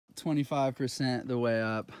25% the way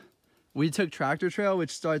up. We took Tractor Trail,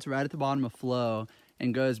 which starts right at the bottom of Flow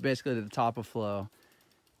and goes basically to the top of Flow.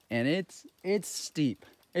 And it's steep.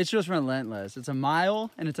 It's just relentless. It's a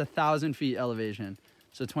mile and it's 1,000 feet elevation.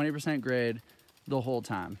 So 20% grade the whole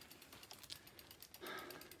time.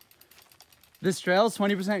 This trail is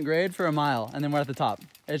 20% grade for a mile and then we're at the top.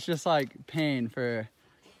 It's just like pain for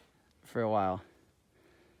a while.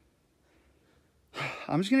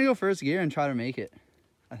 I'm just gonna go first gear and try to make it,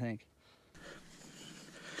 I think.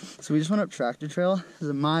 So we just went up Tractor Trail.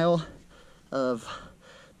 There's a mile of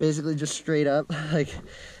basically just straight up. Like,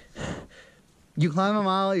 you climb a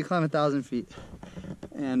mile, you climb 1,000 feet.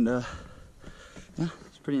 And yeah,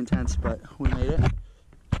 it's pretty intense, but we made it.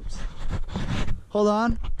 Oops. Hold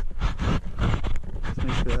on. Let's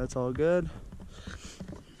make sure that's all good.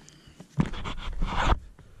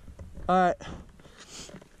 All right.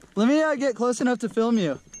 Let me get close enough to film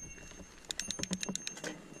you.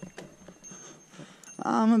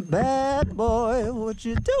 I'm a bad boy, what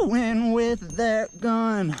you doing with that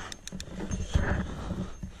gun?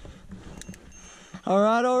 All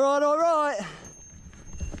right, all right, all right.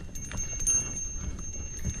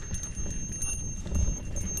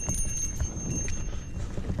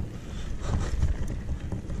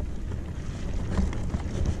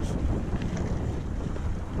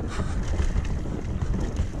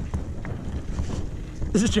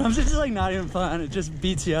 This jump is just like not even fun, it just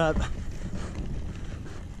beats you up.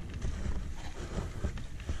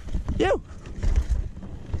 Ew!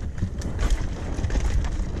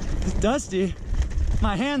 It's dusty.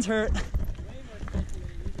 My hands hurt.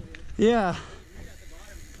 Yeah.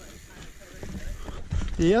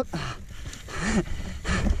 Yep.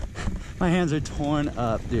 My hands are torn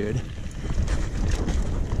up, dude.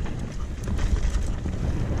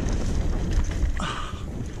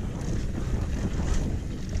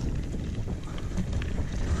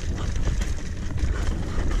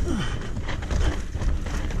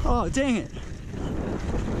 Oh, dang it.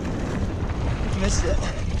 Missed it.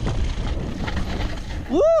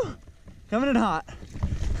 Woo! Coming in hot.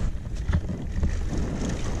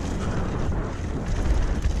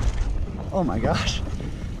 Oh my gosh.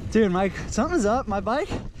 Dude, something's up. My bike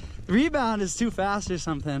rebound is too fast or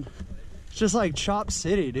something. It's just like Chop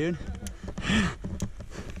City, dude.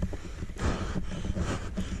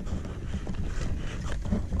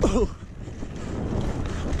 Oh.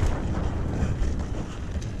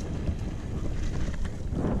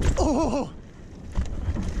 Oh.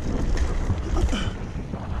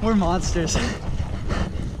 We're monsters.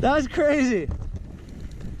 That was crazy.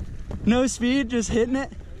 No speed, just hitting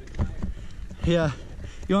it. Yeah.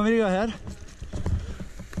 You want me to go ahead?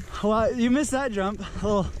 Well, you missed that jump,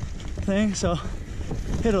 little thing, so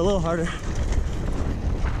hit it a little harder.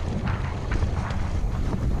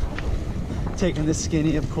 Taking this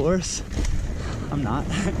skinny, of course. I'm not.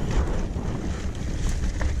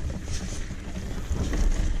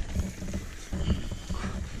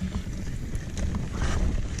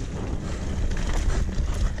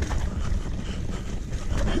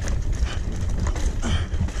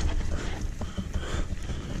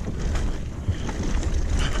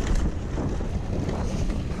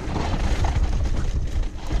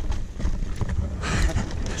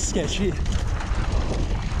 Sketchy.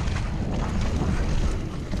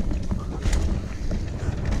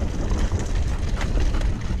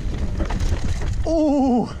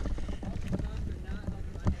 Oh,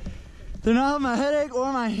 they're not having my headache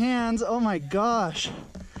or my hands. Oh my gosh.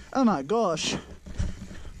 Oh my gosh.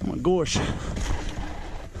 Oh my gosh.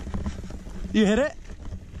 You hit it?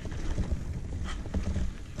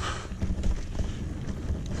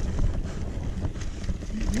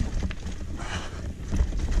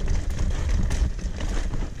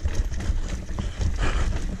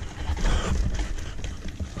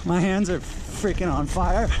 My hands are freaking on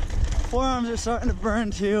fire. Forearms are starting to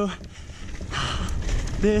burn too.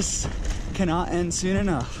 This cannot end soon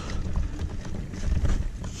enough.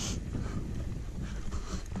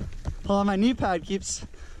 Hold on, my knee pad keeps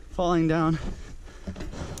falling down.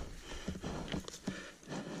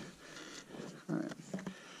 All right.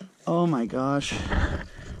 Oh my gosh.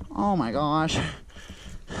 Oh my gosh.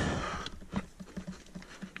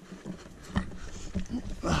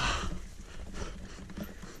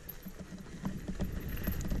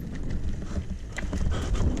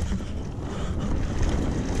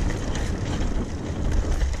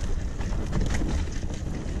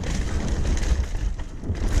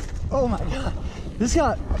 Oh my god, this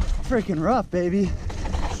got freaking rough, baby.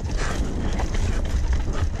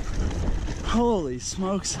 Holy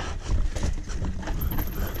smokes.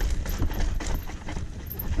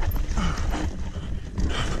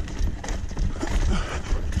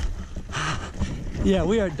 Yeah,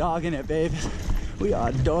 we are dogging it, babe. We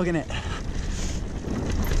are dogging it.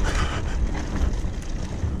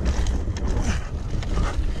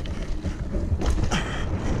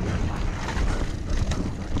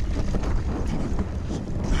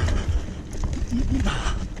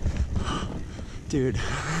 Dude,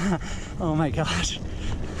 oh my gosh,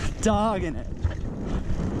 dogging it.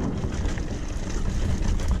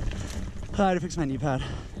 I had to fix my knee pad.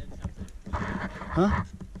 Huh?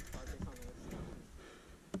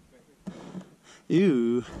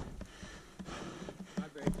 Ew.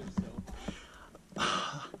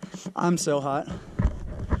 I'm so hot.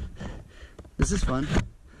 This is fun.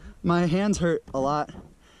 My hands hurt a lot.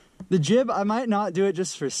 The jib, I might not do it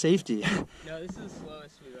just for safety. No, this is the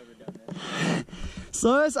slowest we've ever done this.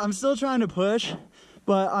 Slowest, I'm still trying to push,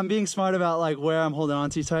 but I'm being smart about like where I'm holding on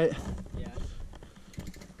too tight. Yeah.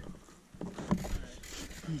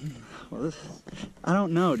 Well, this, I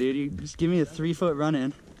don't know, dude. You just give me a 3-foot run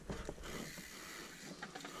in.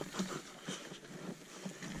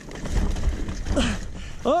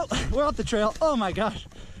 Oh, we're off the trail. Oh my gosh.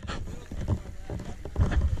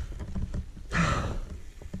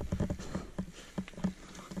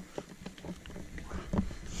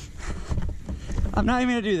 I'm not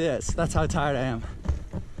even gonna do this. That's how tired I am.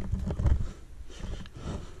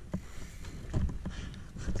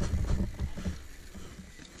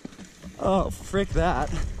 Oh, frick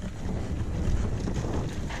that.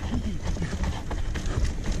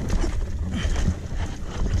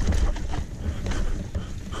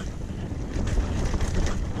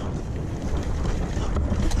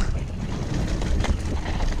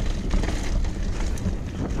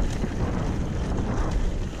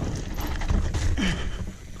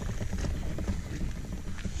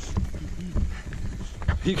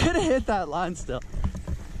 You could have hit that line still.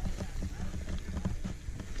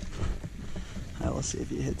 I will see if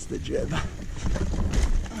he hits the jib.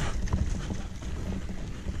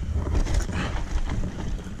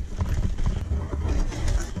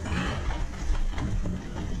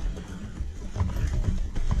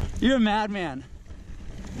 You're a madman.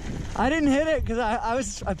 I didn't hit it because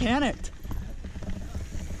I panicked.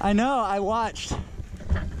 I know, I watched.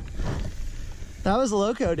 That was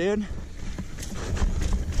loco, dude.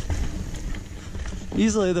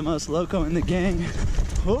 Easily the most loco in the gang.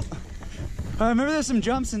 Oh. I remember there's some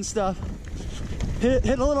jumps and stuff. Hit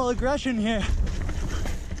a little aggression here.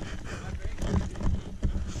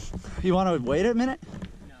 You want to wait a minute?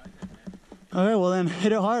 No, it's okay. Okay, well then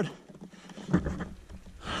hit it hard.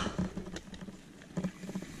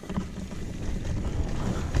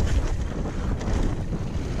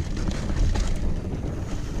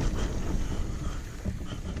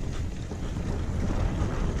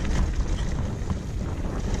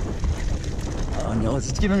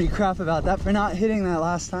 It's giving me crap about that for not hitting that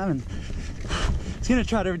last time, and it's gonna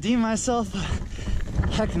try to redeem myself, but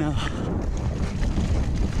heck no.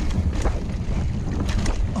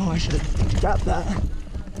 Oh, I should have got that.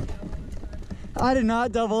 I did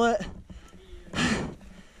not double it.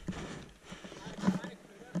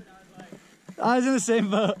 I was in the same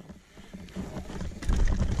boat.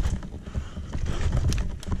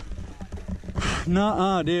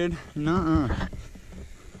 Nuh-uh, dude. Nuh-uh.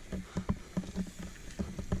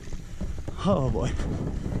 Oh boy.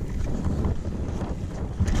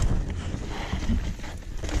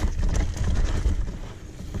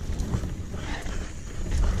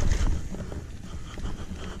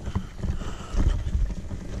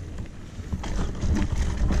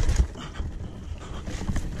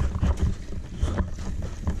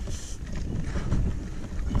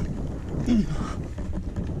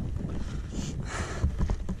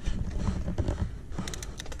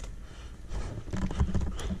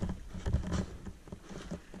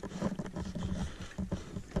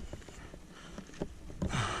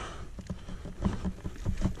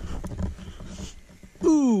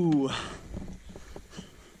 Ooh.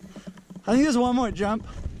 I think there's one more jump.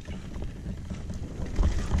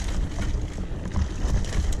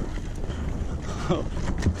 Oh.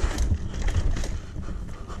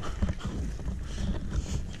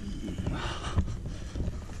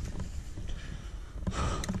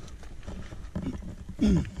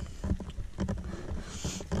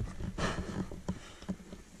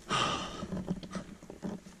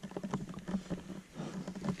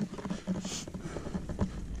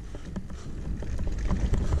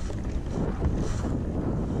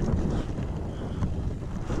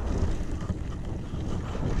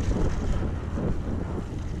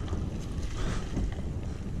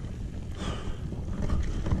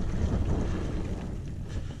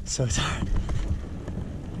 So tired.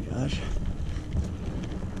 Oh my gosh.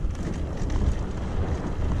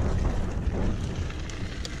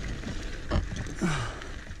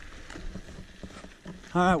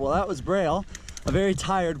 All right, well that was Braille. A very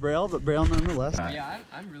tired Braille, but Braille nonetheless. Yeah,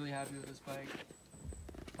 I'm really happy with this bike.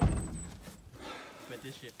 But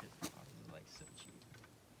this shit is like so cheap.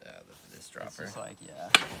 Yeah, this dropper. It's just like, yeah.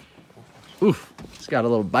 Oof, it's got a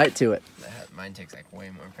little bite to it. Mine takes like way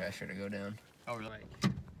more pressure to go down. Oh, really?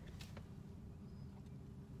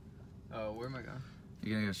 Oh, where am I going?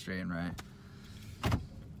 You're gonna go straight and right.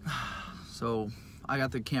 So, I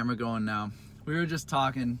got the camera going now. We were just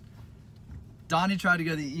talking. Donnie tried to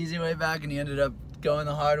go the easy way back and he ended up going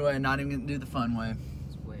the hard way and not even gonna do the fun way.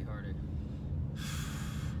 It's way harder.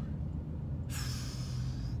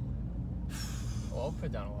 Well, I'll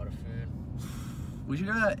put down a lot of food. We should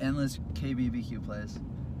go to that endless KBBQ place.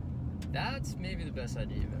 That's maybe the best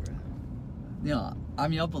idea you've ever had. You know,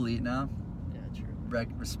 I'm Yelp Elite now. Yeah, true.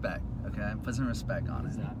 Respect, okay? Put some respect on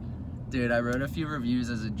What is it. that? Dude, I wrote a few reviews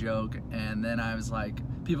as a joke, and then I was like,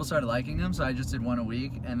 people started liking them, so I just did one a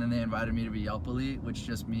week, and then they invited me to be Yelp Elite, which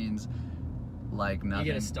just means, like, nothing.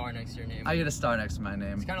 You get a star next to your name. I get a star next to my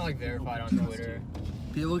name. It's kind of like verified on Twitter.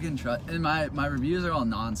 People can trust, and my reviews are all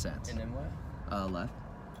nonsense. And then what? Left.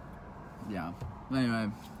 Yeah.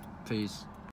 Anyway, peace.